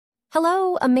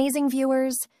Hello, amazing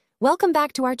viewers. Welcome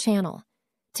back to our channel.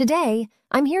 Today,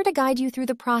 I'm here to guide you through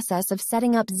the process of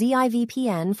setting up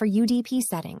ZIVPN for UDP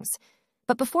settings.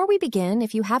 But before we begin,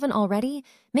 if you haven't already,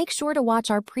 make sure to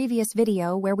watch our previous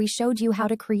video where we showed you how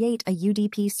to create a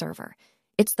UDP server.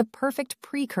 It's the perfect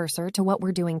precursor to what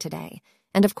we're doing today.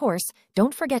 And of course,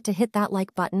 don't forget to hit that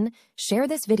like button, share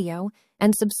this video,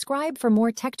 and subscribe for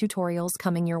more tech tutorials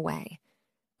coming your way.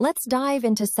 Let's dive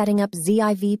into setting up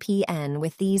ZIVPN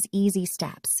with these easy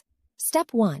steps.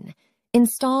 Step 1.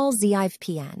 Install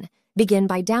ZIVPN. Begin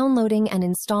by downloading and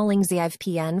installing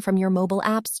ZIVPN from your mobile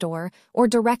app store or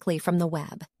directly from the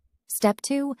web. Step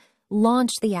 2.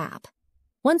 Launch the app.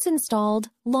 Once installed,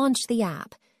 launch the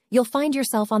app. You'll find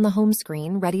yourself on the home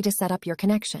screen ready to set up your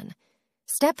connection.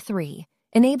 Step 3.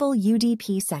 Enable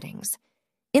UDP settings.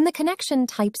 In the connection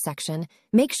type section,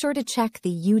 make sure to check the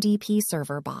UDP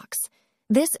server box.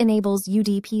 This enables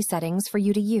UDP settings for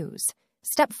you to use.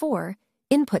 Step 4.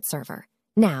 Input server.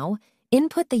 Now,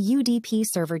 input the UDP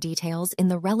server details in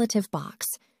the relative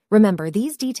box. Remember,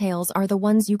 these details are the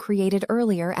ones you created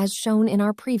earlier as shown in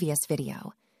our previous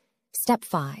video. Step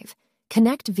 5.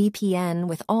 Connect VPN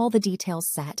with all the details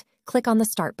set. Click on the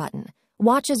Start button.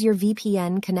 Watch as your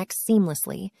VPN connects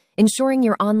seamlessly, ensuring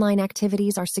your online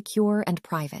activities are secure and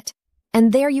private.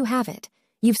 And there you have it.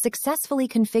 You've successfully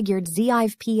configured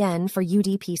ZIVPN for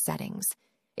UDP settings.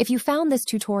 If you found this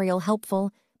tutorial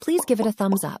helpful, please give it a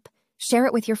thumbs up, share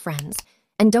it with your friends,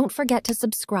 and don't forget to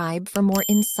subscribe for more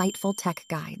insightful tech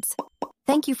guides.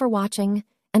 Thank you for watching,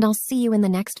 and I'll see you in the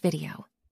next video.